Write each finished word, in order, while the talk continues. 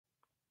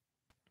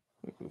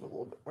Move a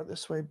little bit more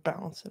this way,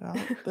 balance it out.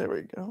 There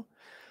we go.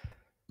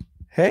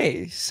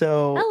 Hey,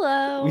 so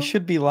Hello. we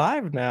should be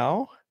live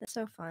now. That's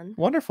so fun.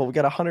 Wonderful. We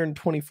got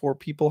 124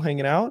 people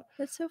hanging out.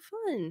 That's so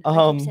fun.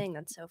 I keep saying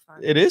that's so fun.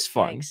 It is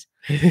fun.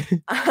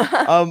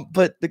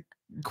 But the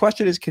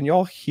question is, can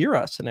y'all hear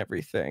us and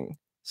everything?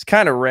 It's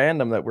kind of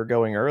random that we're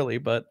going early,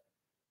 but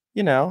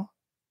you know.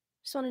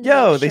 Just wanted to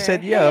Yo, make they sure.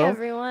 said Hey, yo.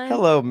 everyone.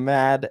 Hello,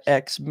 Mad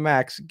X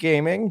Max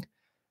Gaming.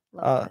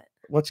 Love it.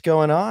 What's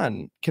going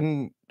on?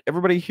 Can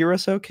everybody hear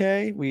us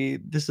okay?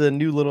 This is a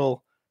new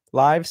little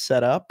live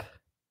setup.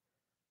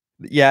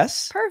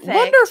 Yes. Perfect.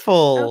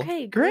 Wonderful.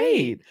 Okay,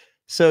 Great.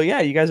 So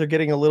yeah, you guys are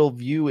getting a little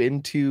view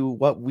into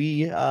what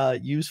we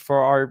use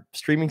for our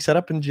streaming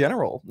setup in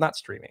general. Not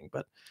streaming,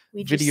 but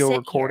we video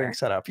recording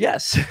setup.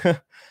 Yes.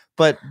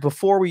 But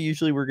before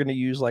we're going to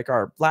use like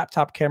our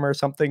laptop camera or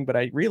something, but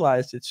I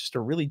realized it's just a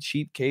really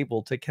cheap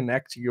cable to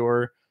connect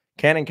your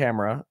Canon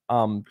camera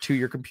to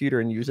your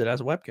computer and use it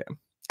as a webcam.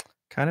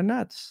 Kind of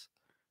nuts.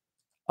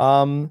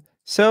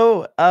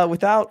 So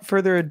without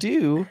further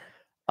ado,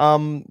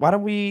 why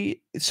don't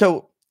we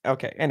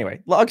okay,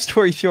 anyway, long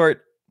story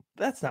short,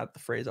 that's not the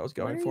phrase I was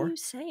going for. What are you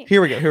saying?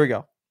 Here we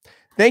go.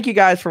 Thank you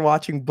guys for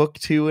watching book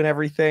 2 and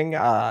everything.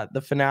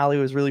 The finale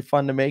was really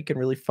fun to make and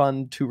really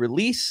fun to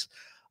release.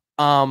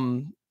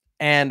 And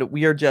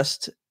we are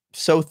just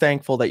so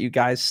thankful that you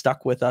guys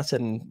stuck with us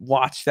and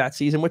watched that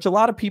season, which a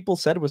lot of people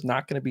said was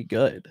not going to be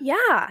good.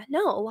 Yeah,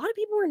 no, a lot of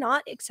people were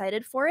not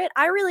excited for it.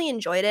 I really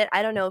enjoyed it.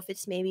 I don't know if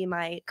it's maybe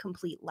my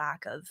complete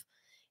lack of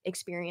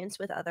experience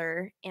with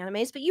other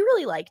animes, but you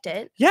really liked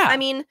it. Yeah. I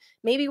mean,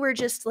 maybe we're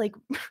just like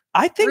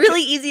I think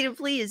really easy to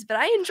please, but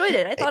I enjoyed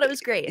it. I thought it was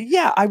great.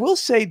 Yeah, I will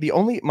say the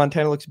only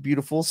Montana looks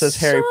beautiful, says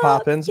Harry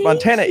Poppins.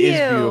 Montana is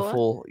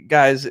beautiful.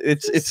 Guys,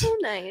 it's so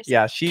nice.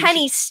 Yeah,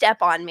 Kenny, step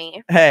on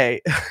me.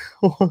 Hey,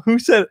 who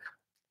said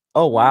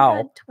Oh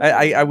wow.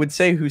 I would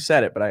say who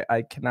said it, but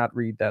I cannot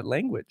read that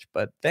language,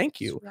 but thank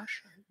you. It's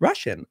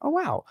Russian. Oh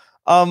wow.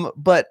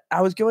 But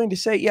I was going to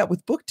say, yeah,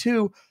 with book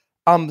 2,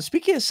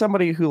 speaking as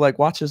somebody who like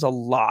watches a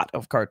lot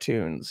of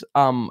cartoons,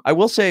 I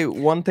will say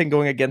one thing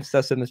going against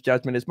us in this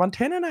judgment is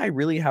Montana and I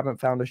really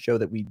haven't found a show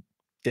that we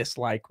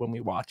dislike when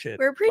we watch it.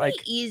 We're pretty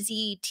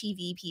easy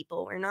TV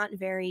people. We're not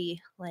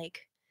very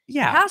like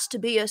yeah. It has to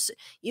be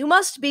you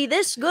must be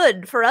this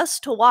good for us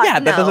to watch. Yeah,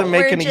 that doesn't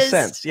make any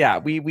sense. Yeah,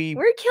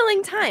 we're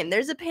killing time.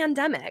 There's a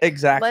pandemic.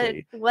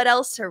 Exactly. What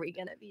else are we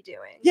gonna be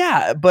doing?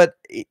 Yeah, but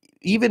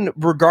even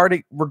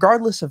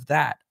regardless of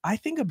that, I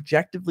think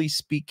objectively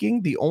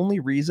speaking, the only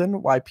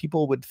reason why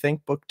people would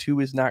think book 2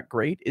 is not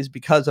great is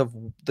because of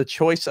the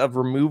choice of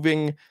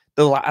removing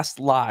the last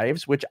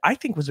lives, which I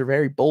think was a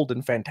very bold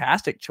and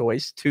fantastic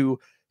choice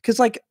because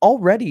like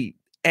already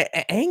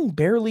Aang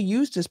barely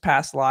used his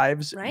past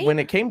lives. Right? When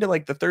it came to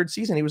like the 3rd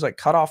season, he was like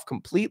cut off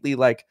completely.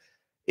 Like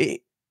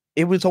it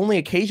was only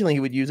occasionally he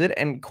would use it.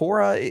 And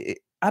Korra,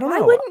 I don't know.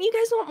 Why wouldn't you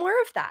guys want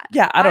more of that?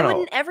 Yeah, I don't know. Why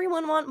wouldn't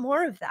everyone want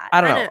more of that? I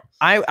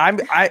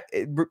don't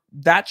know.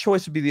 That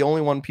choice would be the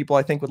only one people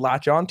I think would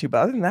latch on to.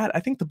 But other than that,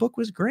 I think the book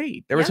was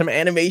great. There were some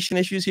animation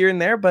issues here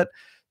and there, but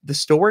the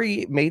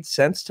story made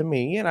sense to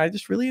me, and I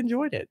just really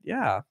enjoyed it.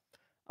 Yeah.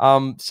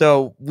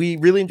 So we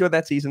really enjoyed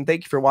that season.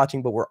 Thank you for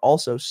watching, but we're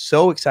also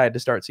so excited to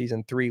start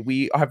season 3.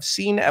 We have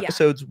seen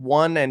episodes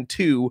 1 and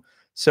 2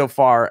 so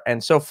far,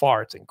 and so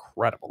far it's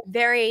incredible.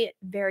 Very,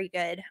 very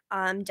good.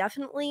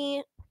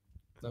 Definitely.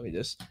 Let me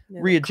just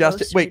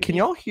readjust it. Wait, can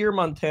y'all hear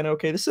Montana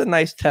okay? This is a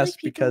nice test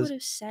like because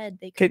said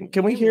they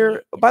can we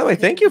hear? By the way,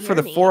 thank you for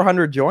the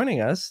 400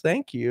 joining us.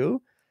 Thank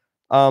you.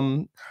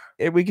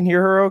 If we can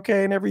hear her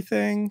okay and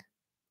everything.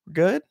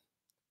 Good.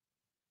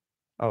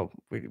 Oh,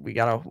 we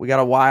got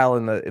a while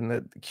in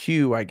the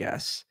queue, I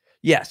guess.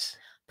 Yes.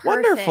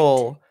 Perfect.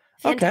 Wonderful.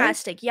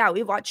 Fantastic. Okay. Yeah,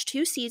 we've watched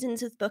 2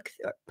 seasons of book.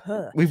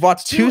 We've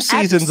watched 2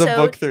 seasons of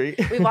book 3.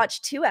 We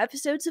watched 2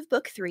 episodes of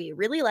book 3.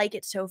 Really like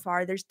it so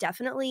far. There's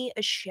definitely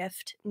a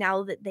shift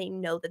now that they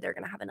know that they're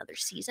going to have another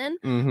season,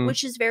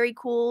 which is very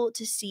cool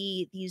to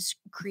see these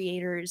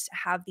creators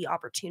have the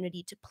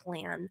opportunity to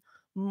plan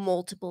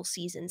multiple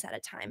seasons at a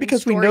time.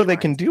 Because we know they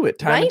can do it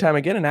time and time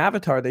again. In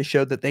Avatar, they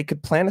showed that they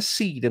could plant a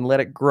seed and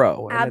let it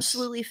grow.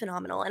 Absolutely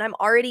phenomenal. And I'm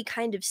already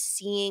kind of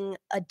seeing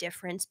a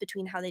difference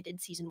between how they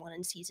did season 1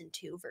 and season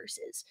 2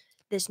 versus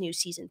this new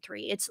season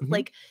 3. It's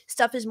like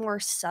stuff is more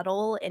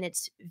subtle and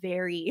it's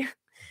very,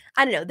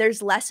 I don't know,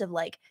 there's less of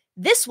like,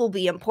 this will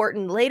be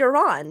important later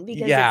on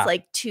because it's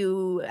like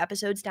 2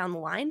 episodes down the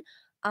line.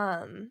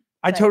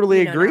 I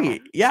totally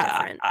agree.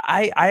 Yeah.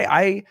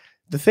 I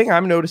the thing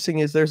I'm noticing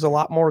is there's a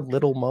lot more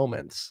little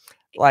moments.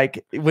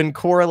 Like when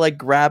Korra like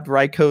grabbed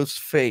Raiko's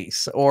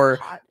face or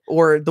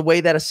the way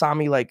that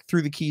Asami like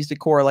threw the keys to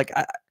Korra. Like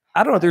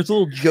I don't know, there's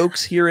little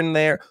jokes here and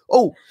there.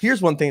 Oh,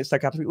 here's one thing that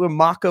stuck out to me. When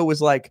Mako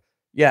was like,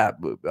 yeah,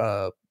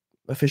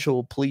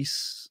 official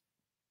police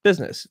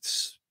business.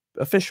 It's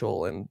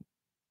official and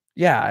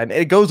yeah, and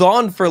it goes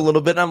on for a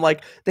little bit, and I'm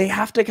like, they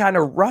have to kind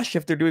of rush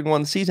if they're doing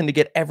one season to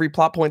get every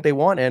plot point they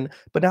want in,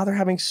 but now they're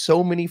having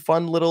so many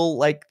fun little,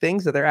 like,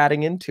 things that they're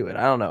adding into it.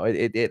 I don't know.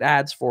 It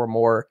adds for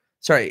more...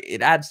 Sorry,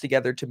 it adds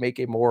together to make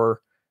a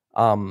more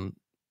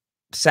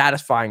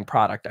satisfying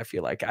product. I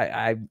feel like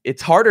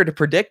it's harder to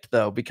predict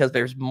though, because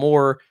there's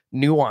more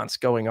nuance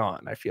going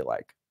on, I feel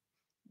like.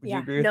 Would you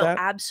agree with no, that?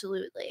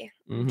 absolutely.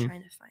 I'm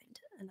trying to find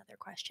another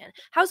question.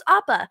 How's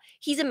Appa?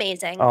 He's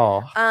amazing.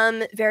 Oh,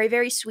 very,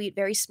 very sweet,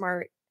 very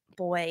smart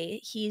boy.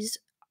 He's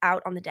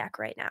out on the deck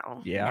right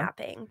now,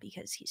 napping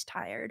because he's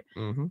tired.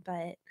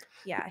 But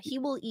yeah, he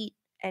will eat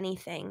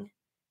anything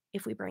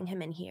if we bring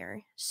him in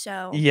here.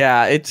 So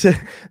yeah, it's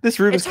this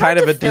room is kind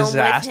of a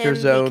disaster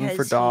zone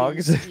for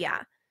dogs.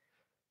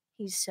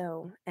 He's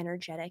so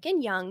energetic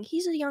and young.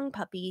 He's a young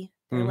puppy.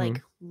 They're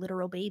like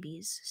literal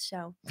babies.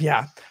 So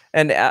yeah,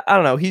 and I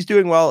don't know. He's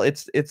doing well.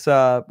 It's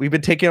we've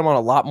been taking him on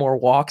a lot more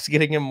walks,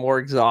 getting him more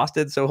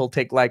exhausted. So he'll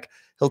take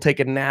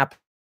a nap,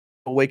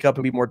 wake up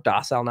and be more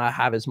docile, not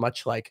have as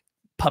much like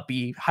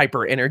puppy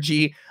hyper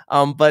energy.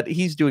 But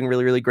he's doing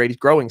really, really great. He's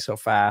growing so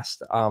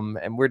fast.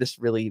 And we're just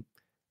really,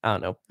 I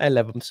don't know. I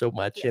love him so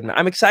much, and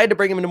I'm excited to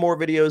bring him into more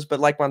videos. But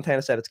like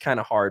Montana said, it's kind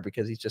of hard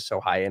because he's just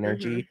so high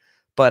energy.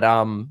 But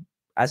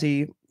as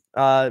he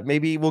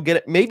maybe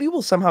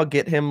we'll somehow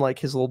get him like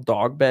his little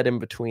dog bed in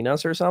between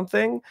us or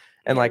something,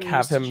 and like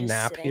have him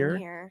nap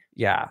here.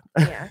 Yeah.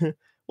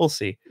 We'll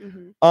see.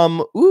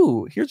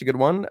 Ooh, here's a good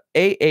one.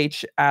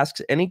 AH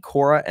asks, any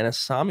Korra and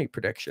Asami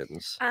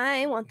predictions?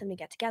 I want them to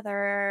get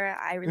together.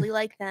 I really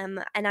like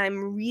them, and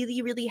I'm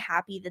really, really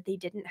happy that they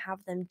didn't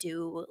have them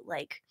do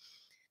like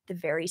the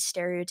very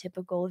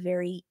stereotypical,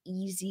 very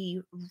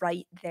easy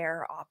right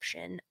there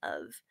option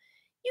of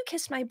you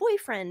kissed my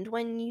boyfriend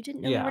when you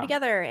didn't know we were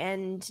together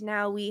and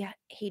now we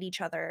hate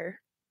each other.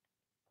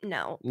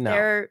 No,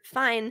 they're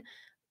fine.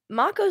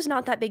 Mako's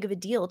not that big of a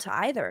deal to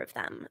either of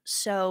them.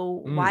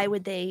 So why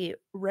would they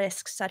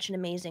risk such an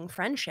amazing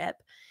friendship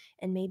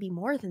and maybe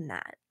more than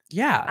that?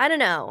 Yeah. I don't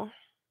know.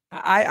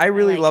 I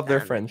really love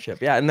their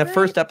friendship. Yeah. In the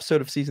first episode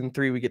of season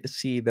 3, we get to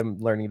see them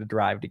learning to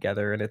drive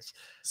together, and it's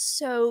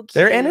so cute.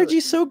 Their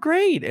energy's so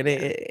great. And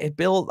it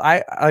builds,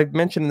 I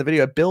mentioned in the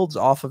video, it builds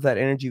off of that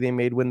energy they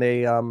made when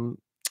they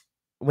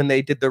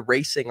did the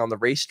racing on the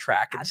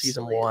racetrack in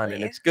season 1,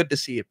 and it's good to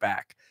see it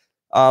back.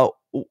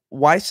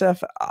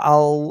 Ysef,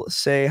 I'll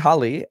say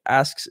Holly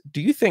asks,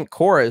 do you think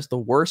Korra is the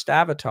worst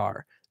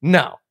avatar?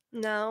 No.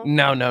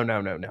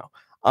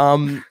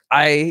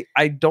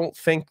 I don't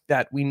think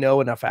that we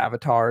know enough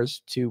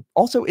avatars to.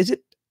 Also, is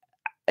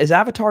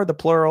avatar the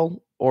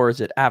plural, or is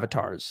it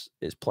avatars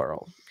is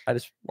plural? I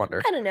just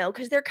wonder. I don't know,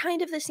 because they're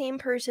kind of the same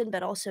person,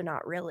 but also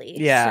not really.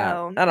 Yeah,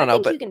 so I don't know,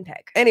 but you can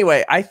pick.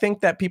 Anyway, I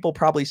think that people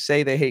probably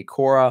say they hate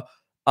Korra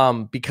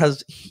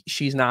because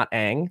she's not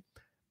Aang.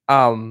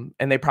 And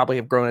they probably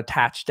have grown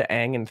attached to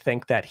Aang and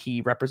think that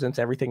he represents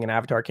everything an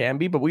avatar can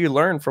be. But we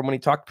learned from when he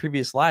talked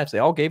previous lives, they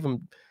all gave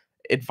him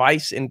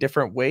advice in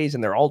different ways,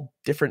 and they're all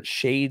different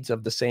shades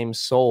of the same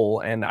soul.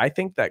 And I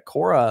think that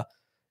Korra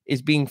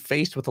is being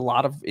faced with a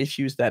lot of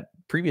issues that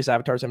previous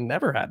avatars have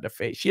never had to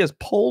face. She has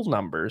poll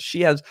numbers.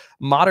 She has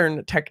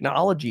modern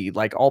technology,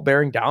 like all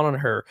bearing down on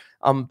her.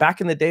 Back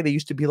in the day, they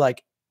used to be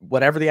like,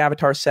 whatever the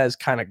avatar says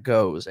kind of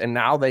goes. And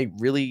now they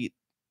really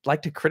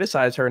like to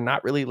criticize her and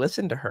not really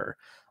listen to her.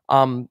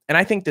 And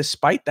I think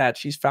despite that,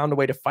 she's found a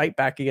way to fight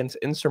back against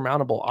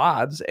insurmountable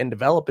odds and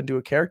develop into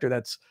a character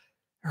that's,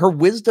 her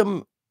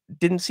wisdom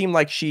didn't seem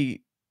like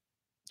she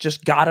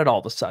just got it all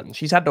of a sudden.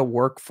 She's had to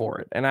work for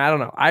it. And I don't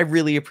know. I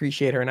really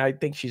appreciate her, and I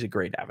think she's a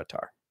great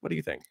avatar. What do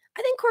you think?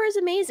 I think Korra's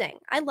amazing.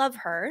 I love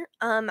her.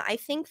 I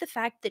think the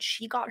fact that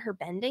she got her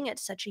bending at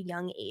such a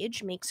young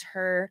age makes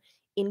her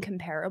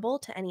incomparable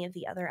to any of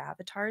the other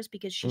avatars,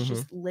 because she's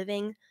just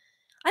living,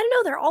 I don't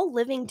know, they're all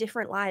living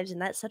different lives, and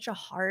that's such a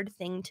hard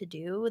thing to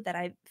do that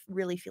I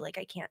really feel like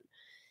I can't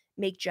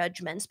make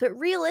judgments. But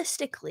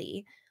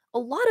realistically, a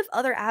lot of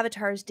other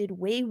avatars did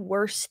way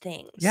worse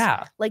things.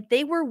 Yeah. Like,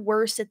 they were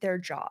worse at their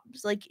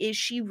jobs. Like, is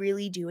she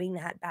really doing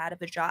that bad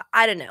of a job?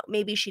 I don't know.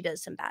 Maybe she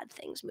does some bad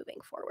things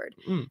moving forward.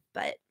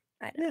 But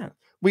I don't know.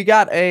 We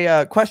got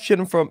a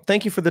question from,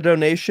 thank you for the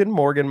donation,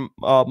 Morgan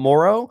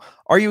Morrow.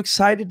 Are you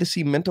excited to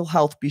see mental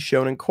health be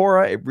shown in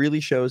Korra? It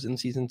really shows in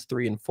seasons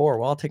 3 and 4.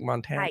 Well, I'll take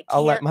Montana.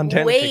 I'll let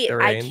Montana take the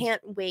reins. I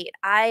can't wait.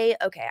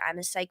 I'm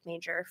a psych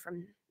major,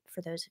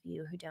 for those of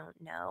you who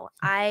don't know.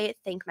 I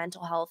think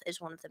mental health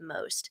is one of the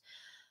most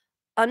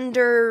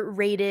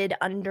underrated,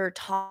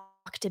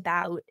 under-talked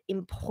about,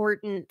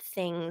 important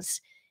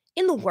things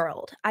in the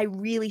world. I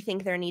really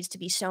think there needs to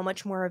be so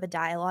much more of a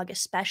dialogue,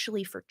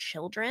 especially for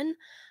children.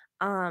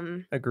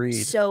 Agreed.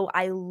 So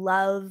I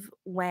love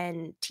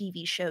when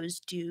TV shows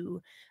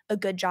do a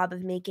good job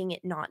of making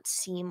it not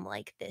seem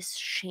like this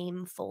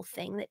shameful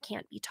thing that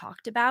can't be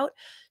talked about.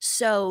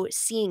 So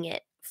seeing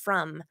it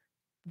from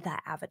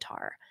that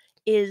avatar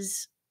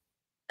is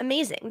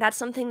amazing. That's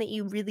something that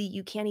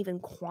you can't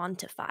even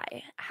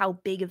quantify how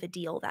big of a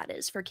deal that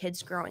is for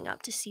kids growing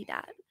up to see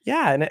that.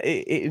 Yeah, and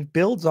it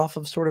builds off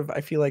of sort of,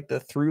 I feel like,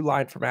 the through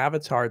line from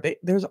Avatar.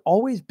 There's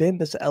always been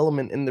this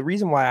element, and the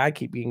reason why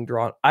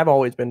I've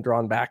always been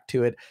drawn back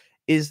to it,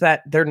 is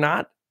that they're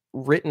not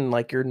written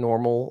like your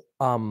normal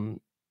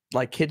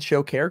like kids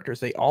show characters.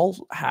 They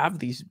all have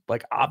these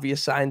like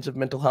obvious signs of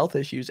mental health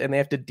issues, and they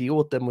have to deal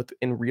with them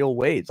in real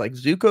ways. Like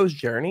Zuko's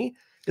journey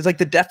is like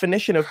the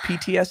definition of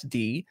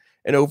PTSD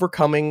and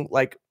overcoming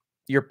like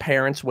your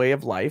parents' way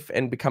of life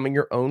and becoming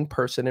your own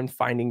person and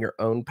finding your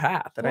own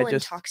path. And well, I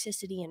just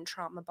toxicity and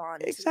trauma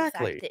bonds. Exactly.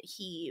 And the fact that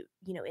he,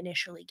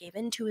 initially gave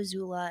into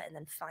Azula and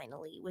then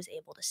finally was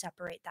able to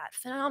separate that.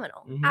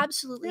 Phenomenal.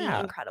 Absolutely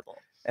incredible.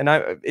 And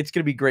it's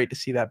gonna be great to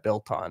see that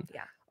built on.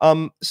 Yeah.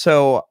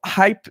 So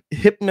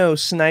Hypno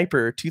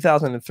Sniper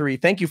 2003,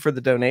 thank you for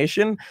the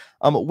donation.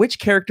 Which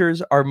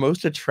characters are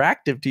most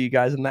attractive to you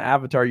guys in the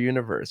Avatar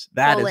universe?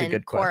 That is a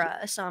good question.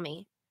 Korra,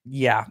 Asami.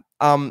 Yeah.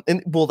 And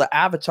the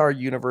Avatar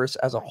universe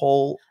as a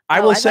whole, I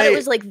will say thought it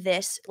was like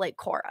this, like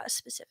Korra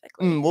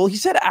specifically. Well, he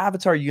said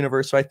Avatar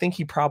universe, so I think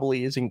he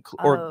probably is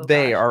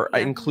they are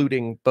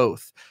including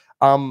both.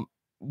 Well,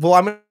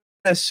 I'm gonna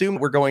assume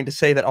we're going to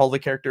say that all the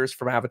characters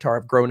from Avatar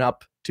have grown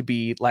up to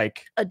be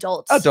like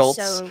adults.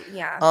 So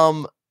yeah.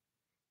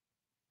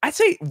 I'd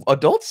say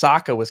adult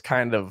Sokka was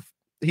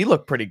he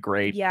looked pretty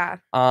great. Yeah.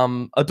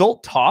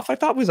 Adult Toph I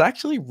thought was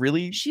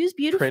actually she was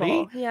beautiful.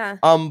 Pretty. Yeah.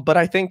 But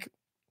I think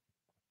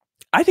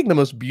the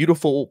most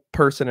beautiful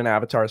person in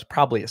Avatar is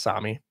probably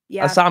Asami.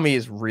 Yeah. Asami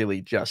is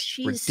really just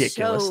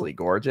ridiculously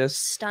gorgeous.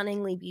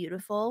 Stunningly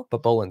beautiful.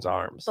 But Bolin's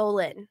arms.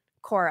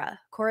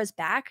 Korra's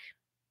back.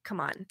 Come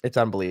on. It's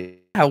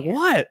unbelievable. Yeah,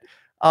 what?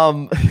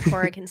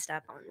 Korra can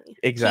step on me.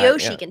 Exactly.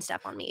 Kyoshi can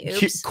step on me.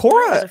 Oops.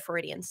 Korra was a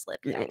Freudian slip.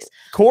 Thanks.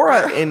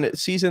 Korra in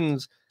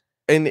seasons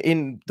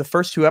in the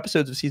first 2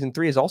 episodes of season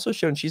 3 has also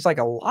shown she's like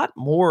a lot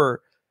more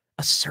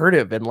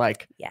assertive and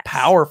like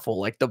powerful.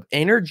 Like the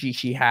energy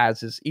she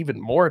has is even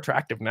more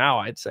attractive now,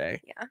 I'd say.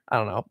 Yeah. I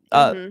don't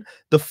know.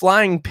 The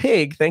Flying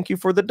Pig, thank you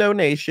for the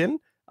donation.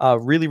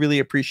 Really, really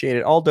appreciate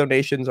it. All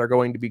donations are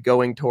going to be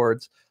going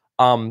towards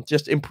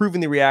just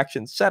improving the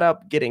reaction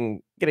setup,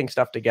 getting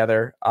stuff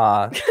together.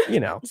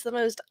 It's the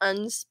most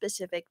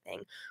unspecific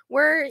thing.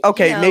 We're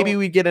maybe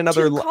we get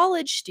another 2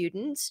 college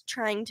students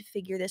trying to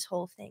figure this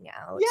whole thing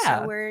out. Yeah.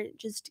 So we're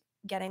just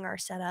getting our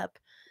setup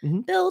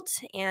built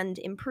and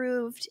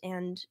improved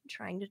and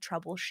trying to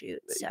troubleshoot.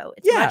 So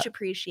it's much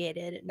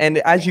appreciated. And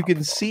as you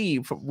can see,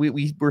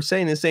 we were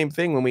saying the same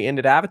thing when we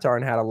ended Avatar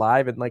and had a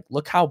live, and like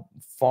look how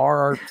far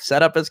our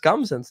setup has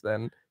come since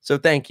then. So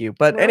thank you.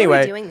 But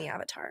anyway, doing the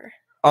Avatar.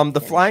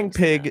 The Flying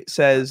Pig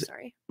says,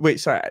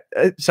 wait, sorry.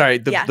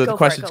 The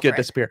question's going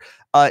to disappear.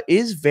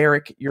 Is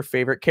Varric your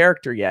favorite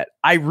character yet?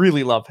 I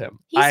really love him.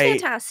 He's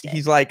fantastic.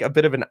 He's like a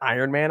bit of an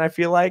Iron Man, I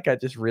feel like. I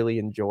just really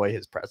enjoy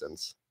his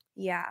presence.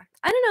 Yeah.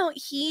 I don't know.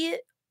 He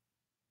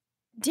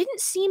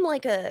didn't seem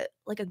like a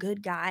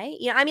good guy.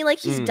 I mean, like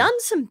he's done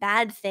some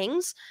bad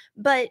things,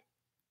 but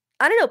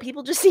I don't know.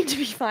 People just seem to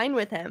be fine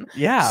with him.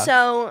 Yeah.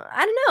 So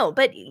I don't know.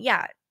 But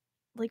yeah,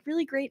 like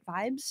really great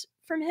vibes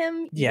from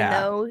him, even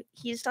though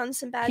he's done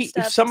some bad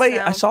stuff.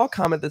 I saw a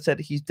comment that said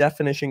he's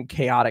definition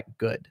chaotic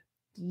good.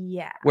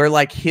 Yeah. Where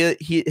like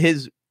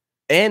his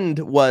end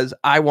was,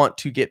 I want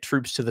to get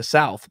troops to the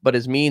south, but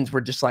his means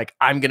were just like,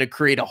 I'm gonna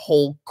create a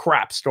whole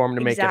crap storm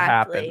to make it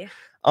happen.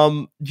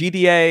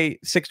 GDA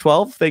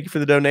 612, thank you for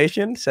the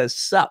donation. Says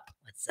sup.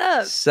 What's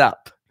up?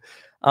 Sup.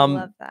 I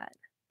love that.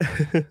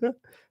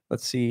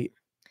 Let's see.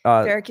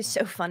 Varric is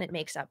so fun, it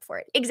makes up for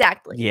it.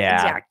 Exactly. Yeah.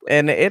 Exactly.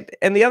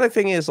 And the other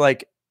thing is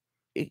like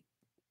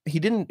he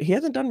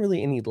hasn't done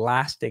really any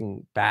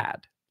lasting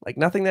bad. Like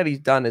nothing that he's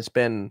done has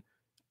been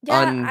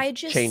unchangeable. I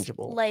just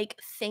like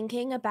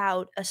thinking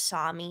about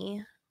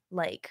Asami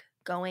like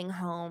going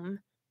home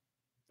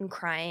and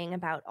crying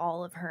about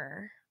all of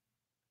her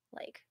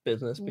like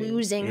business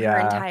losing her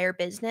entire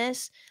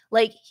business.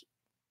 Like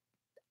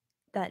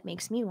that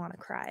makes me want to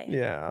cry.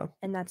 Yeah.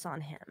 And that's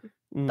on him.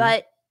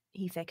 But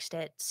he fixed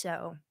it,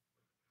 so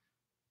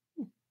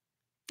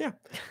yeah,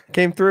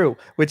 came through,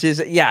 which is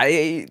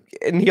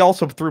and he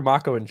also threw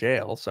Mako in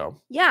jail.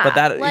 So but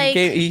that like,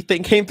 he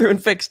came through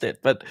and fixed it.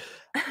 But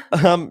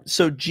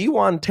so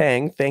Jiwan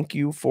Tang, thank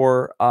you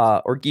for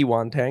or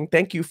Giwan Tang,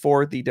 thank you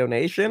for the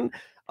donation.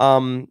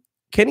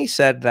 Kenny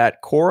said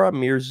that Korra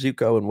mirrors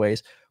Zuko in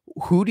ways.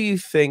 Who do you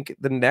think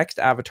the next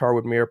Avatar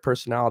would mirror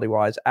personality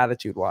wise,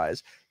 attitude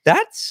wise?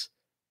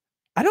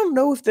 I don't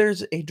know if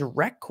there's a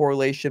direct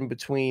correlation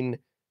between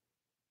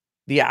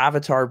the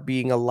Avatar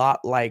being a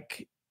lot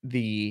like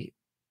the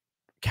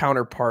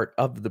counterpart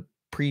of the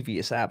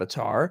previous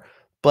Avatar,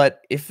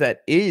 but if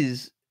that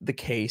is the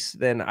case,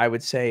 then I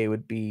would say it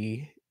would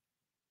be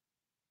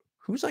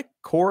who's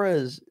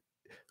Korra's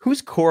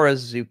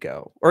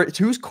Zuko, or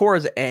who's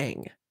Korra's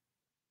Aang?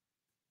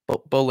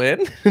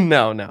 Bolin?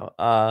 No.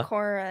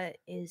 Korra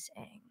is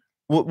Aang.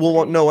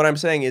 Well, no. What I'm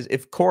saying is,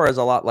 if Korra is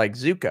a lot like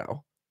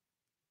Zuko,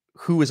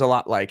 who is a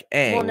lot like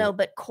Aang? Well, no,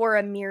 but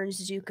Korra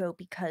mirrors Zuko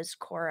because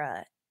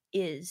Korra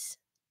is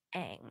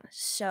Aang.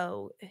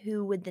 So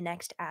who would the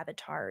next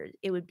Avatar?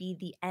 It would be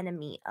the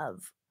enemy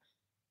of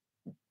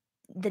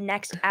the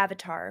next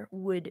Avatar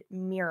would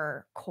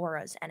mirror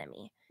Korra's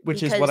enemy.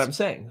 Which is what I'm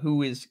saying.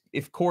 Who is,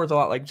 if Korra's a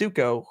lot like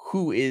Zuko,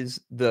 who is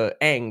the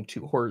Aang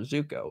to her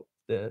Zuko?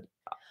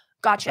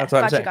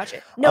 Gotcha.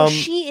 No,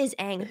 she is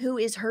Aang. Who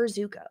is her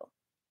Zuko?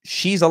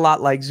 she's a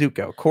lot like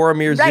Zuko. Korra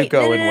mirrors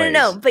Zuko in ways.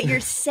 No, but you're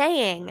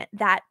saying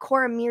that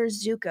Korra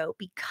mirrors Zuko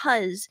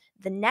because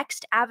the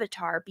next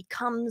avatar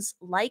becomes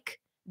like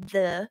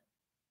the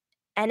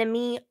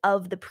enemy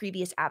of the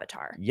previous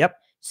avatar. Yep.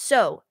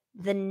 So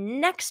the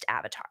next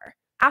avatar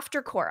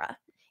after Korra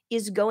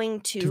is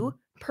going to,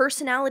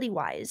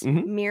 personality-wise,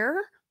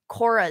 mirror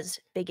Korra's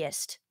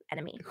biggest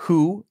enemy.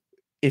 Who,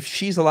 if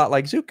she's a lot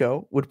like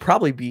Zuko, would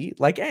probably be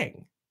like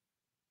Aang.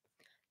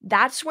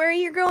 That's where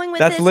you're going with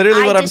this. That's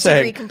literally what I'm saying.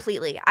 I disagree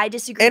completely. I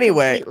disagree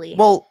completely.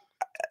 Well,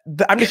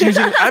 I'm just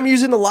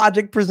using the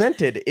logic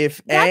presented.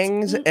 If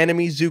Aang's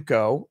enemy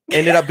Zuko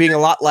ended up being a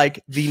lot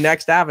like the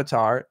next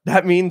avatar,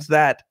 that means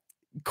that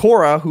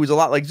Korra, who's a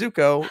lot like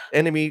Zuko,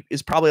 enemy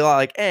is probably a lot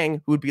like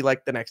Aang, who would be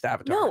like the next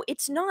avatar. No,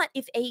 it's not.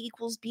 If A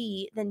equals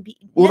B, then B.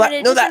 Well,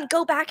 it doesn't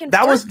go back and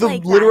forth. That was the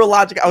literal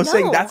logic. I was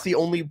saying that's the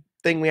only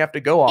thing we have to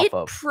go off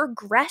of. It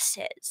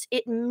progresses.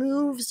 It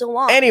moves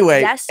along.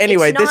 Anyway,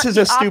 this is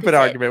a stupid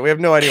argument. We have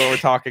no idea what we're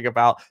talking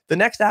about. The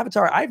next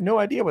avatar, I have no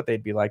idea what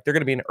they'd be like. They're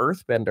going to be an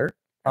earthbender,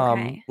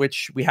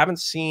 which we haven't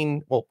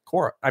seen. Well,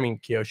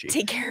 Kyoshi.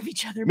 Take care of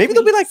each other. Maybe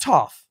they'll be like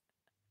Toph.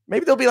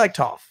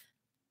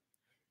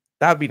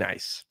 That would be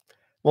nice.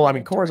 Well,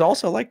 Korra's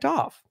also like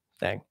Toph.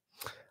 Dang.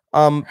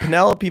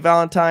 Penelope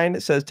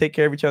Valentine says, take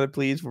care of each other,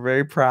 please. We're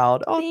very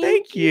proud. Oh,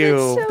 thank you.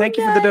 So thank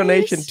you for the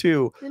donation,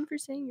 too. And for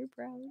saying you're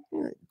proud.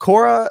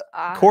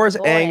 Korra's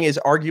Aang is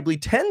arguably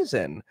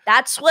Tenzin.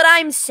 That's what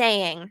I'm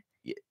saying.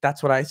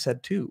 That's what I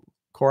said, too.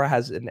 Korra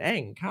has an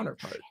Aang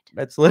counterpart.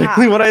 That's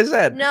literally what I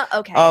said. No,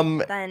 okay.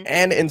 Then.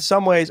 And in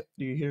some ways,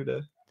 do you hear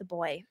the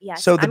boy?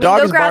 Yes. So the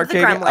dog is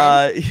barking. We're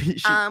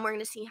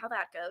gonna see how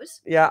that goes.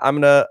 Yeah,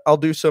 I'll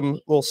do some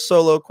little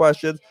solo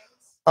questions.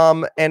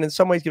 And in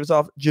some ways give us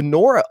off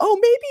Janora. Oh,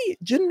 maybe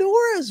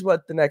Janora is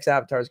what the next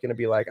avatar is going to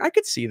be like. I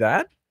could see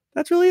that.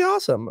 That's really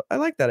awesome. I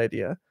like that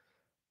idea.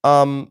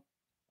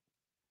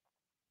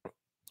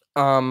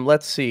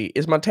 Let's see.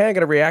 Is Montana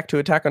going to react to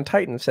Attack on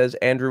Titan? Says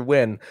Andrew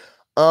Wynn.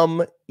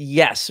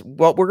 Yes.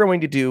 What we're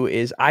going to do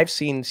is I've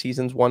seen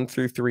seasons 1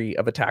 through 3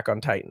 of Attack on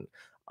Titan.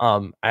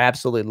 I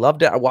absolutely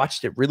loved it. I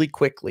watched it really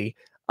quickly.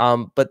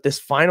 But this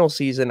final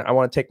season, I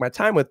want to take my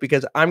time with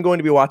because I'm going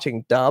to be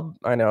watching dub.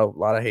 I know a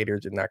lot of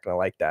haters are not going to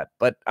like that,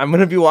 but I'm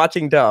going to be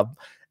watching dub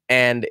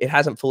and it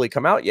hasn't fully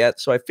come out yet.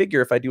 So I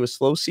figure if I do a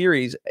slow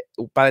series,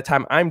 by the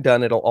time I'm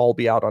done, it'll all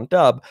be out on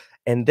dub.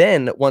 And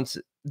then once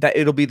that,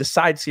 it'll be the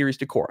side series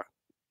to Korra.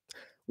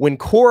 When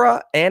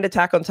Korra and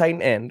Attack on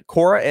Titan end,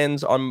 Korra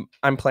ends on,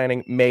 I'm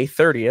planning May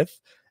 30th.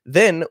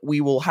 Then we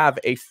will have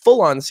a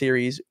full-on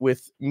series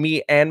with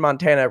me and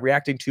Montana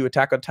reacting to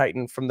Attack on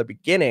Titan from the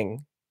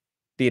beginning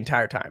the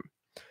entire time.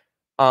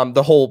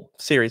 The whole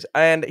series.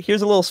 And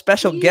here's a little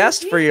special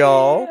guest for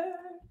y'all.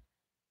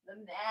 The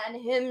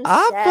man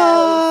himself.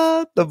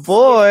 Appa, the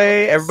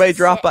boy. Everybody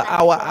drop a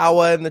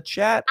awa in the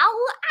chat.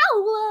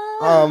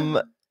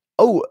 Awa.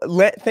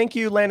 Thank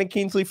you, Landon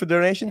Kingsley, for the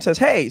donation. Says,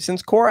 hey,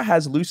 since Korra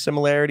has loose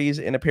similarities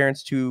in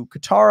appearance to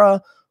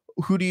Katara,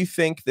 who do you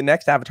think the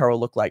next avatar will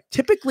look like?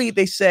 Typically,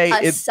 they say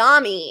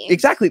Asami.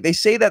 Exactly. They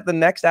say that the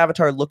next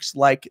avatar looks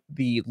like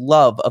the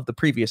love of the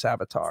previous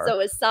avatar. So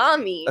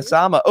Asami.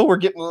 Asama. Oh, we're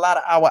getting a lot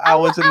of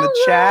awas in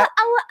the chat.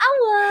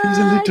 Awa. He's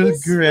a little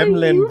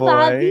gremlin boy.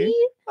 Bobby.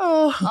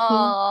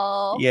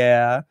 Oh.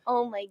 Yeah.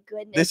 Oh my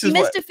goodness. You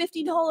missed a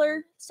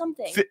 $50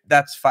 something.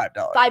 That's $5.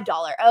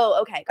 $5.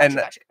 Oh, okay.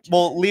 Gotcha.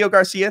 Well, Leo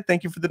Garcia,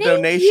 thank you for the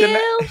donation.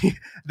 I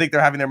think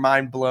they're having their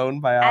mind blown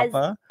by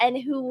Appa. And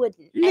who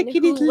wouldn't? Look at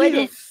his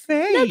little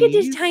face. Look at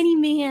this tiny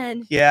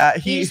man. Yeah.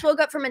 He just woke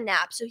up from a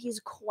nap, so he's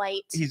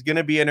going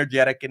to be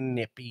energetic and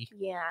nippy.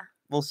 Yeah.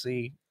 We'll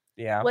see.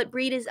 Yeah. What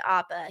breed is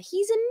Appa?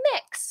 He's a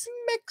mix.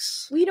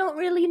 We don't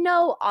really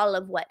know all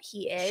of what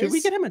he is. Should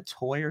we get him a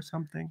toy or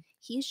something?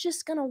 He's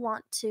just gonna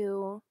want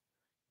to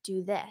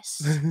do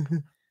this,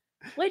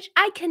 which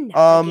I can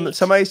navigate.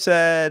 Somebody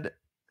said,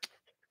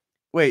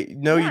 "Wait,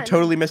 no, you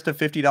totally missed a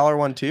 $50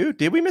 one too.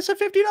 Did we miss a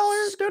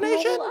 $50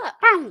 donation?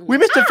 We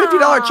missed a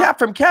 $50 chat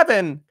from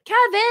Kevin.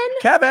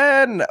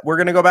 Kevin, we're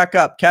gonna go back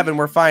up. Kevin,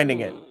 we're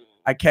finding it.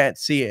 I can't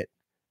see it.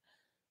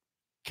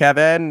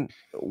 Kevin,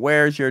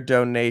 where's your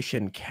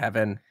donation,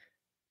 Kevin?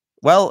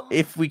 Well,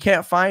 if we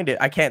can't find it,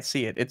 I can't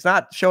see it. It's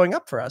not showing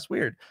up for us.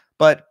 Weird.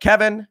 But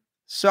Kevin,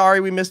 sorry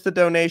we missed the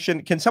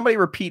donation. Can somebody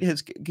repeat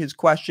his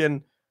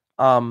question?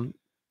 I'm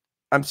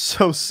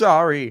so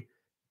sorry.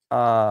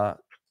 I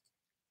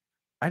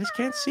just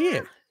can't see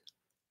it.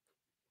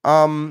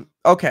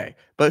 Okay.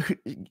 But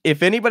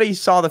if anybody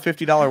saw the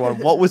 $50 one,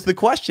 what was the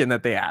question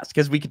that they asked?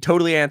 Because we could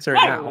totally answer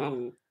it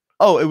now.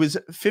 Oh, it was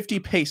 50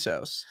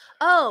 pesos.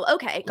 Oh,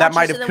 okay. Gotcha. That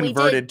might have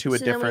converted to a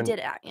different.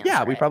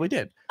 We probably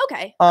did.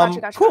 Okay.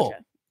 Gotcha. Cool.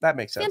 That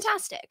makes sense.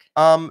 Fantastic.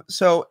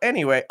 So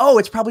anyway,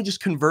 it's probably just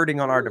converting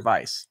on our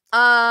device.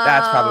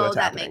 That's probably what's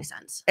happening. That makes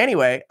sense.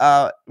 Anyway,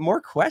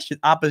 more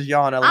questions. Appa's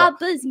yawn.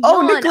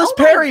 Oh, Nicholas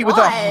Perry with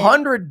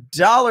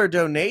 $100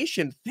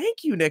 donation.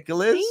 Thank you,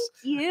 Nicholas. Thank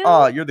you.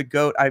 You're the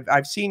GOAT.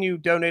 I've seen you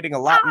donating a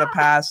lot in the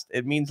past.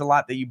 It means a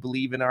lot that you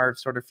believe in our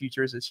sort of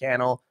future as a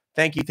channel.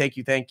 Thank you.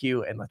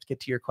 And let's get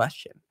to your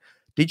question.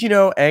 Did you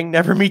know Aang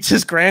never meets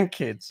his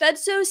grandkids?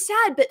 That's so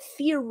sad, but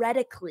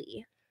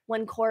theoretically,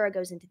 when Korra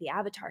goes into the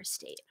Avatar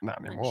state,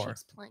 not anymore.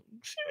 She's playing,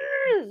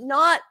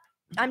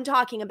 I'm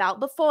talking about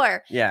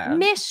before. Yeah,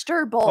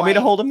 Mr. Boy. Want me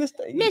to hold him this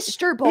day?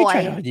 Mr. Boy. Let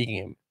me try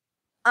hugging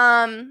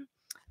him.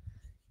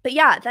 But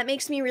yeah, that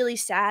makes me really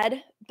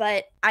sad.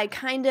 But I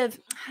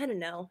don't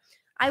know.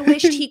 I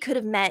wished he could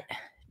have met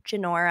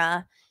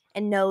Jinora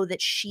and know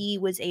that she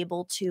was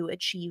able to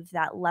achieve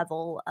that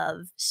level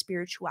of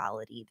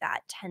spirituality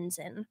that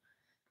Tenzin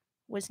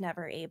was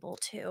never able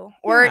to,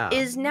 or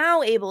is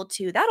now able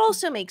to. That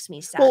also makes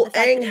me sad. Well,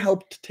 Aang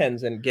helped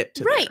Tenzin get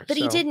to right, there, but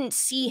he didn't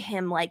see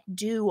him like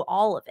do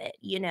all of it,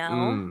 you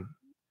know?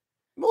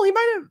 Well, he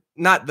might have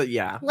not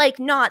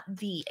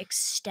the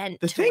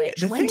extent to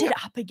which. When did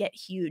Appa get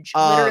huge?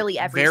 Literally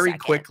every very second.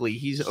 Quickly.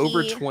 He's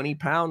over 20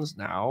 pounds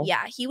now.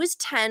 Yeah, he was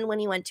 10 when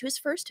he went to his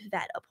first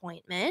vet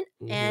appointment,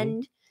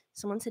 and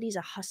someone said he's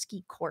a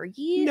husky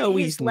corgi. No,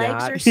 his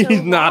legs not. are so he's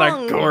long, not a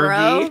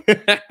corgi.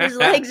 Bro. His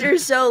legs are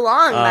so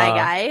long, my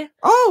guy.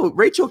 Oh,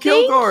 Rachel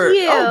Kilgore.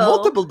 Thank you. Oh,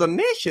 multiple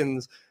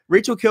donations.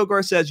 Rachel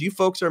Kilgore says, you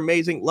folks are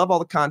amazing. Love all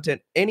the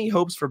content. Any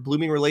hopes for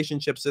blooming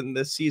relationships in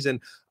this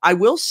season? I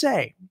will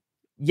say,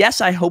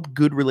 yes, I hope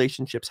good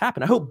relationships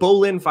happen. I hope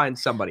Bolin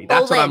finds somebody.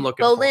 That's what I'm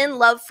looking for.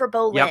 Love for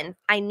Bolin. Yep.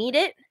 I need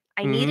it.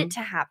 I need it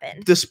to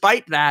happen.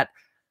 Despite that,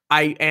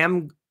 I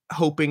am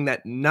hoping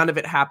that none of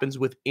it happens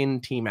within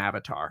Team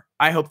Avatar.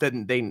 I hope that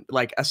they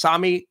like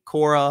Asami,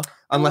 Korra,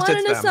 unless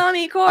it's them.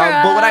 Asami,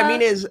 Korra. But what I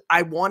mean is,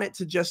 I want it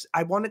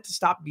to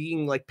stop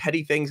being like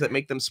petty things that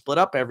make them split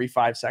up every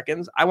 5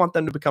 seconds. I want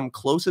them to become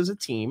close as a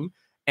team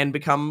and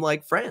become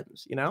like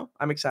friends. You know,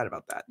 I'm excited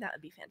about that. That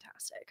would be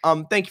fantastic.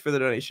 Thank you for the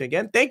donation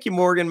again. Thank you,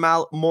 Morgan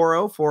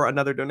Morrow, for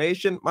another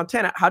donation.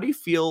 Montana, how do you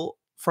feel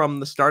from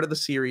the start of the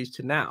series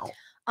to now?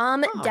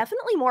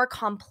 Definitely more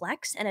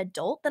complex and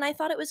adult than I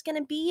thought it was going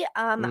to be.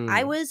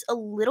 I was a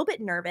little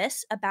bit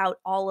nervous about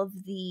all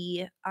of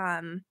the,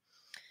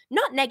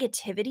 not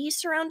negativity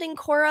surrounding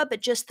Korra,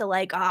 but just the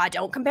like,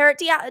 don't compare it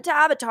to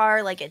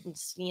Avatar. Like,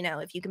 it's, you know,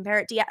 if you compare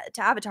it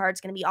to Avatar, it's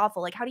going to be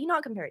awful. Like, how do you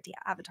not compare it to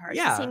Avatar?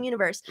 It's the same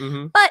universe.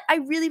 But I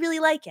really, really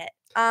like it.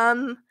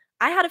 I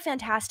had a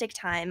fantastic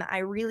time. I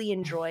really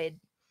enjoyed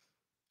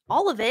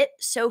all of it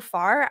so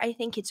far. I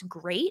think it's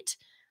great.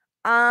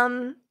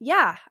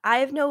 Yeah, I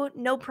have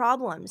no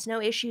problems, no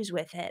issues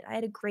with it. I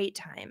had a great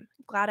time.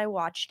 Glad I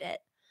watched it.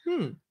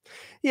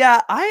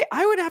 Yeah,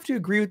 I would have to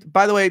agree with,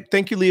 by the way,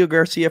 thank you, Leo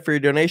Garcia, for your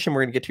donation.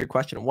 We're gonna get to your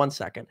question in 1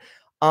 second.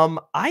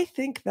 I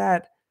think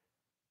that,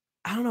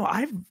 I don't know,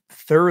 I've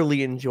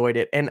thoroughly enjoyed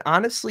it. And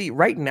honestly,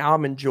 right now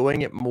I'm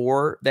enjoying it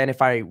more than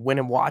if I went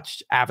and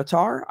watched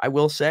Avatar, I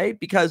will say,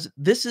 because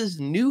this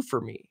is new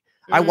for me.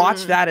 I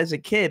watched that as a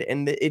kid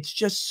and it's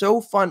just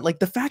so fun. Like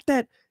the fact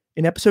that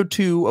in episode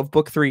 2 of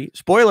book 3,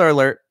 spoiler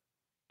alert,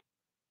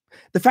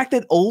 the fact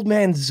that old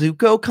man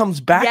Zuko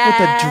comes back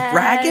with a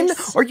dragon?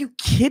 Are you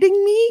kidding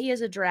me? He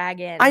is a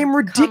dragon. I am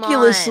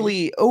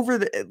ridiculously over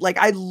the, like,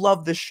 I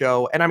love this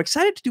show and I'm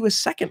excited to do a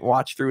second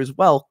watch through as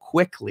well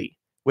quickly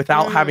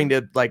without having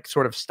to like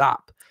sort of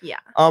stop. Yeah.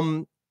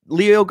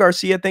 Leo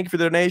Garcia, thank you for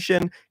the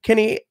donation.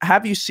 Kenny,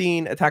 have you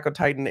seen Attack on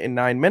Titan in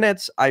 9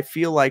 minutes? I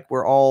feel like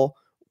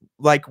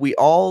we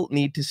all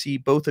need to see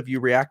both of you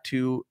react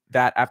to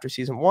that after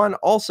season 1.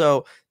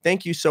 Also,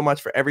 thank you so much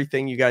for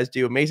everything you guys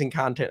do. Amazing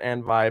content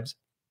and vibes.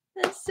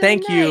 That's so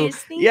thank you.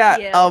 Thank you.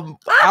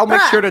 I'll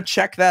make sure to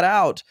check that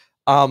out.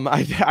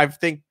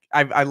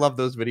 I love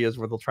those videos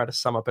where they'll try to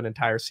sum up an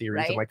entire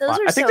series in like 5.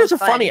 I think there's a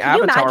funny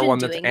Avatar one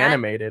that's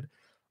animated.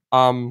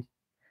 But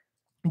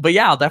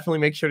yeah, I'll definitely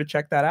make sure to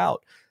check that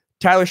out.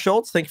 Tyler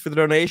Schultz, thank you for the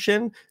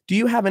donation. Do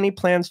you have any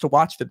plans to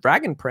watch The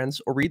Dragon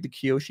Prince or read the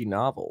Kyoshi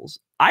novels?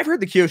 I've heard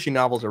the Kyoshi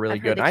novels are really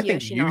good. And I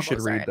think you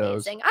should read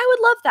those. I would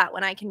love that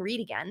when I can read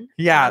again.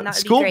 Yeah,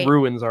 school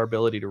ruins our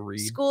ability to read.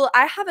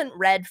 I haven't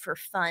read for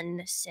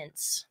fun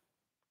since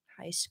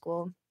high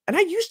school. And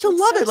I used to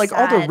love it. Like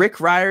all the Rick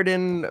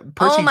Riordan,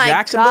 Percy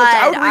Jackson books.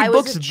 I would read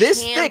books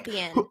this thick.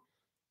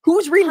 Who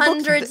was reading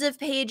hundreds of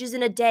pages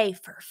in a day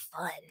for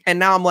fun? And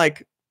now I'm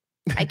like,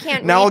 I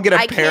can't. Now I'll get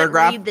a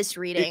paragraph. Can't read this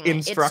reading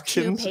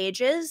instructions. It's 2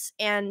 pages,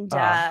 and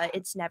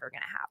it's never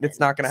gonna happen. It's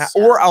not gonna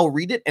happen. Or I'll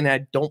read it and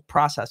I don't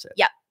process it.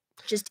 Yep,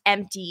 just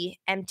empty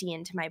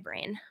into my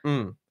brain.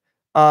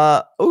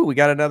 Oh, we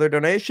got another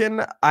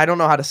donation. I don't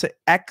know how to say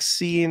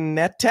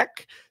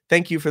Exinetek.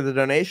 Thank you for the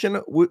donation.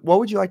 What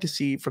would you like to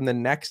see from the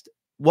next?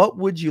 What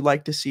would you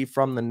like to see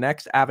from the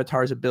next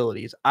Avatar's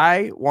abilities?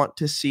 I want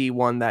to see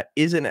one that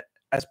isn't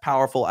as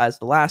powerful as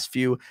the last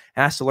few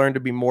and has to learn to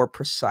be more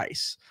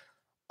precise.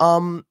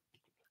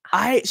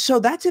 So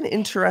that's an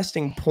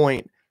interesting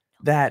point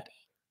that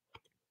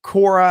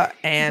Korra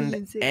and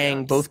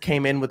Aang both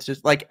came in with.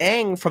 Just like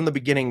Aang from the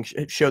beginning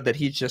showed that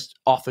he's just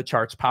off the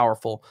charts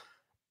powerful.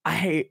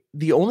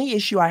 The only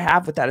issue I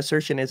have with that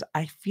assertion is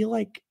I feel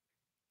like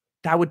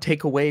that would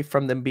take away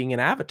from them being an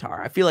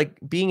Avatar. I feel like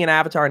being an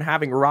Avatar and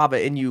having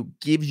Rava in you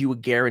gives you a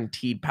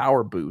guaranteed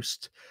power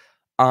boost.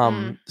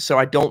 So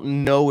I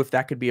don't know if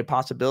that could be a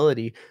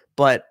possibility,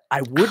 but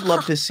I would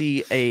love to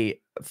see a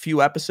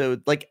few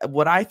episodes. Like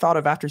what I thought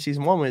of after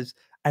season 1 was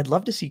I'd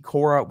love to see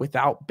Korra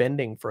without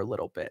bending for a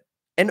little bit.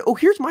 And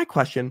here's my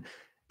question.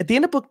 At the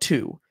end of book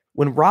 2,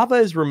 when Rava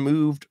is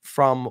removed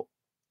from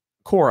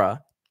Korra,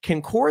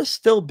 can Korra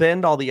still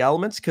bend all the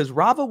elements? Because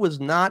Rava was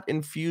not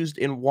infused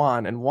in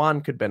Wan, and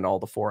Wan could bend all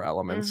the 4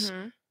 elements.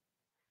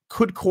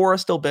 Could Korra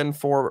still bend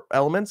 4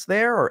 elements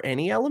there, or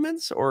any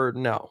elements, or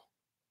no?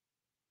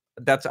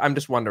 I'm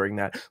just wondering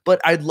that.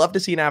 But I'd love to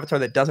see an avatar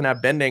that doesn't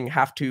have bending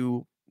have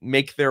to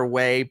make their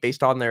way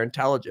based on their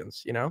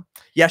intelligence, you know?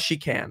 Yes, she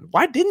can.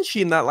 Why didn't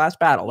she in that last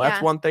battle? Yeah.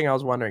 That's one thing I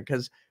was wondering,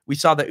 because we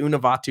saw that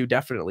Unavatu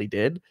definitely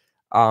did.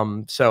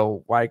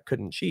 So why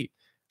couldn't she?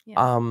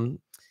 Yeah.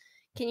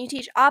 Can you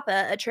teach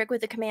Appa a trick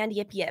with the command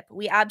yip yip?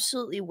 We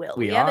absolutely will.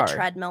 We have a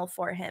treadmill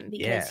for him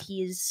because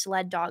he's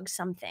sled dog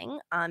something.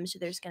 So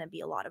there's going to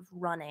be a lot of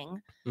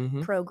running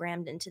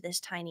programmed into this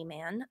tiny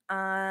man.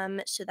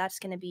 So that's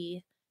going to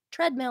be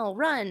treadmill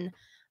run,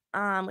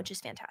 which is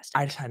fantastic.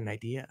 I just had an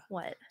idea.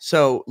 What?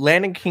 So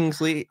Landon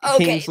Kingsley,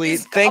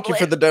 thank you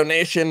for the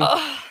donation.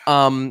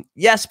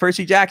 Yes,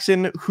 Percy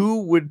Jackson.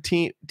 Who would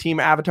team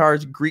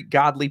Avatar's Greek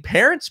godly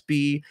parents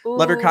be?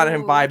 Love your content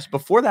and vibes.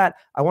 Before that,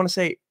 I want to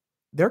say,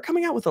 they're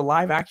coming out with a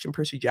live action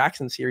Percy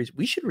Jackson series.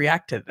 We should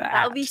react to that.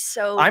 That would be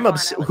so I'm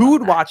obsessed. Who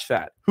would watch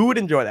that? Who would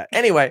enjoy that?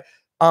 Anyway,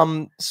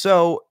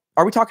 so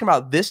are we talking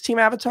about this team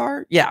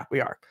Avatar? Yeah,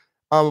 we are.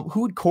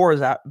 Who would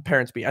Korra's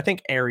parents be? I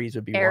think Ares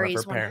would be one of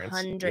her parents.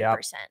 100%. Yep.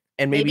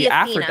 And maybe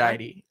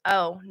Aphrodite.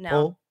 Oh, no.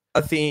 Well,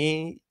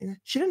 Athena.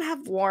 She didn't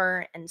have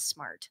War and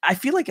smart. I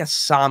feel like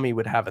Asami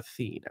would have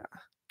Athena,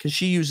 because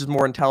she uses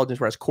more intelligence,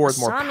 whereas Korra's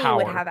more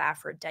power. Asami would have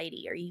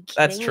Aphrodite. Are you kidding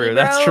That's true. me,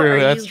 bro? That's true. Are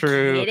that's you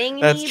true. Kidding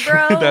that's me,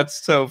 true. bro?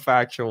 That's so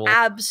factual.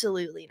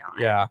 Absolutely not.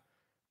 Yeah.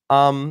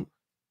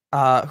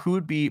 Who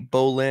would be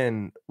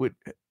Bolin? Would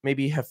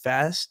maybe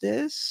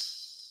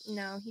Hephaestus?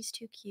 No, he's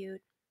too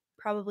cute.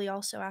 Probably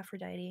also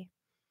Aphrodite.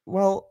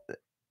 Well,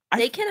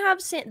 they can have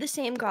the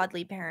same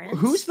godly parents.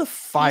 Who's the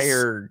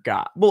fire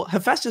god? Well,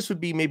 Hephaestus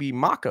would be maybe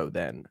Mako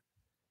then,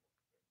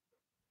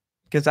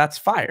 because that's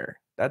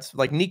fire. That's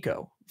like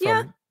Nico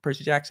from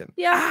Percy Jackson.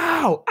 Yeah.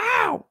 Ow!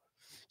 Ow!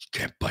 You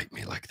can't bite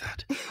me like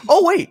that.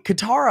 Oh wait,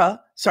 Katara.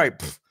 Sorry,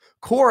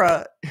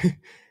 Korra.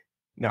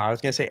 No, I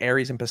was gonna say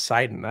Ares and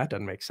Poseidon. That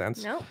doesn't make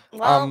sense. No.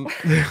 Well,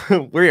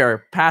 we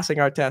are passing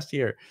our test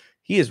here.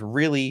 He is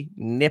really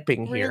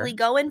nipping here. Really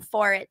going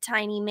for it,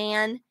 tiny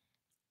man.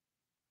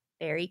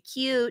 Very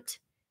cute.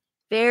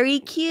 Very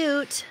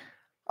cute.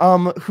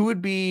 Who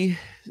would be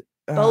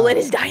Bolin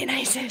is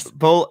Dionysus.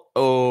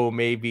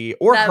 Maybe.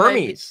 Or that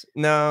Hermes.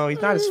 No,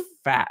 he's not as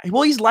fat.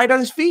 Well, he's light on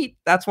his feet.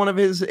 That's one of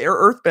his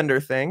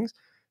earthbender things.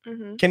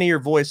 Kenny, your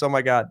voice. Oh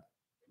my God.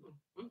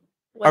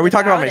 What are we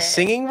talking about my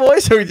singing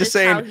voice, or are we just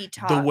saying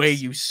the way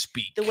you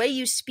speak? The way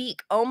you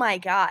speak. Oh my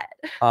God.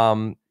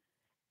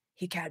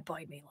 He can't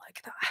bite me like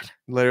that.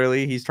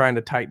 Literally, he's trying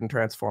to Titan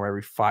transform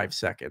every 5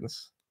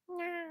 seconds.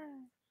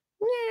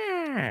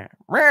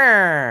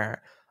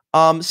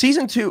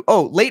 Season 2.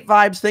 Oh, late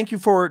vibes. Thank you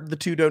for the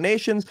 2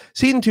 donations.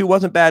 Season 2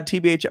 wasn't bad,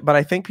 TBH, but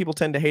I think people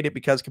tend to hate it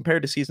because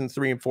compared to seasons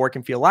 3 and 4, it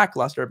can feel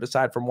lackluster.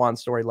 Aside from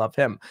Juan's story, love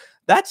him.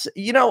 That's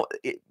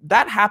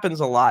that happens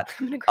a lot.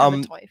 I'm gonna grab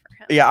a toy for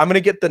him. Yeah, I'm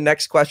gonna get the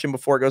next question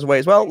before it goes away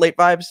as well. Late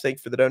vibes.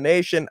 Thanks for the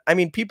donation. I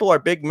mean, people are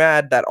big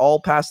mad that all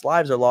past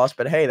lives are lost,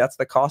 but hey, that's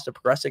the cost of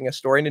progressing a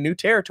story into new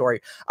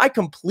territory. I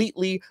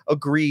completely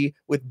agree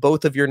with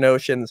both of your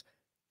notions.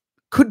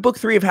 Could book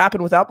 3 have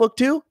happened without book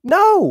 2?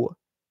 No.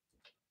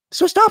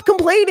 So stop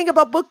complaining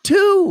about book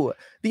 2.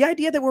 The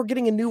idea that we're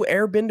getting a new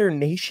Airbender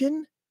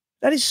nation,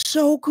 that is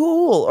so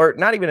cool. Or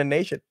not even a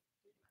nation.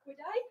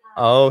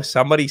 Oh,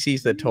 somebody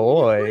sees the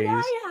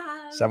toys.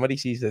 Somebody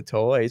sees the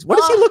toys. What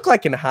does he look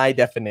like in high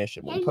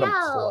definition? We'll put him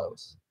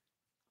close.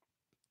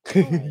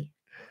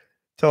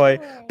 Toy.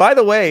 By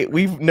the way,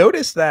 we've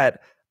noticed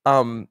that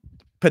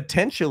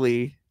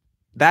potentially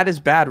that is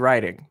bad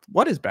writing.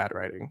 What is bad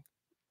writing?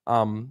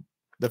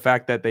 The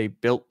fact that they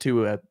built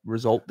to a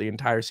result the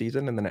entire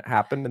season, and then it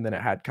happened, and then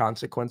it had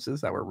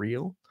consequences that were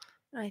real.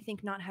 I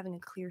think not having a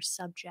clear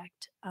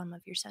subject of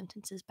your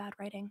sentence is bad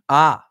writing.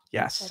 Ah,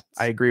 yes,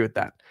 I agree with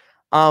that.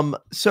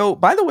 So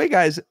by the way,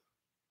 guys,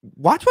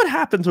 watch what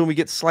happens when we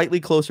get slightly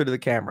closer to the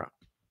camera.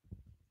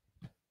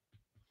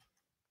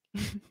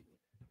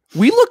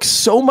 We look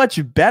so much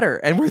better,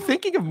 and we're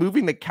thinking of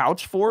moving the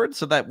couch forward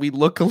so that we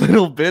look a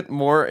little bit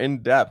more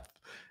in depth.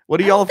 What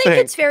do y'all think? I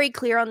think it's very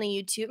clear on the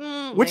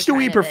YouTube. Which do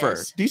we prefer?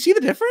 Do you see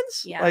the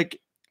difference? Yeah. Like,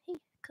 hey,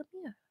 come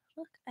here.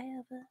 Look, I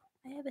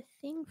have a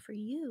thing for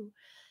you.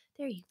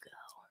 There you go.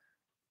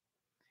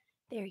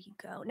 There you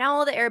go. Now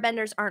all the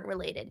airbenders aren't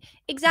related.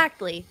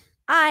 Exactly.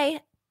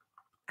 I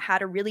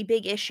had a really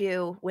big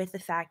issue with the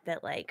fact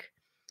that, like,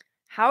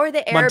 how are the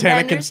airbenders?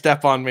 Montana can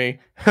step on me.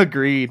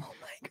 Agreed. Oh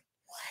my God.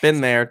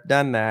 Been there,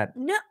 done that.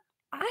 No,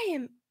 I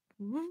am.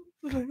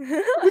 We've done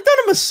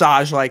a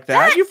massage like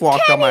that. You've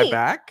walked on my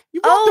back.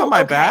 You've walked on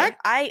my back.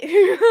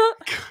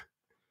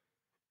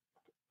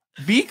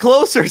 Be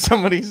closer,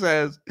 somebody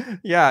says.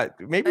 Yeah,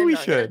 maybe we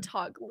should. I'm not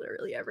gonna talk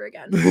literally ever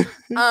again.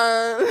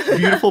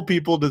 Beautiful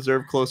people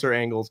deserve closer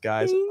angles,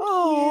 guys.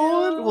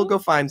 Oh, we'll go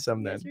find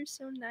some then. You guys are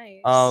so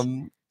nice.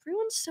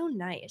 Everyone's so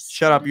nice.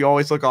 Shut up, you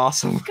always look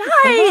awesome.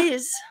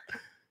 Guys!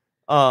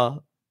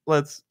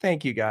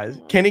 Thank you guys.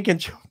 Kenny can...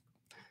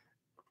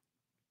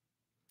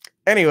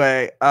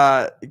 Anyway,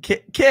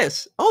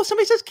 kiss. Oh,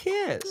 somebody says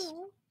kiss.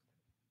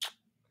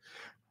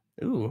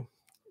 Ooh.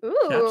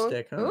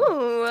 Chapstick, huh?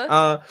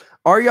 Ooh.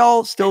 Are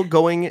y'all still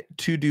going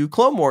to do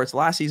Clone Wars?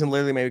 Last season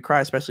literally made me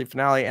cry, especially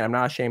finale, and I'm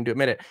not ashamed to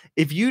admit it.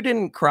 If you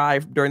didn't cry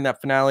during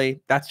that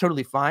finale, that's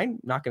totally fine.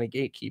 Not going to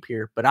gatekeep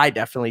here, but I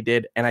definitely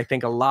did, and I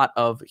think a lot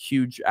of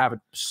huge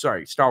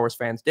Star Wars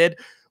fans did.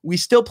 We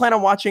still plan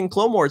on watching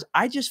Clone Wars.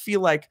 I just feel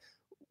like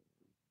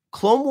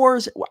Clone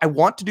Wars, I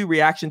want to do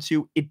reactions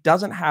to. It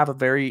doesn't have a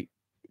very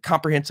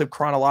comprehensive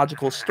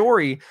chronological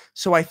story,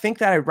 so I think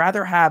that I'd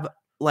rather have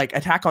like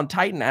Attack on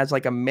Titan as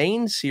like a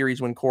main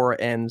series when Korra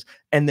ends,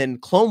 and then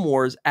Clone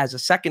Wars as a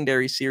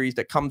secondary series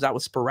that comes out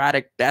with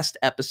sporadic best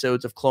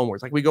episodes of Clone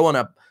Wars. Like we go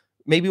on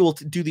maybe we'll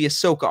do the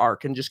Ahsoka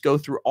arc and just go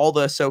through all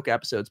the Ahsoka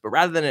episodes, but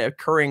rather than it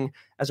occurring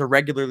as a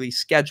regularly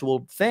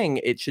scheduled thing,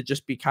 it should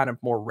just be kind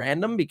of more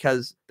random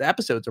because the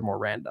episodes are more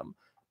random.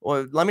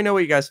 Well, let me know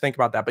what you guys think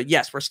about that. But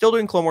yes, we're still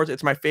doing Clone Wars.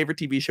 It's my favorite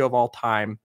TV show of all time.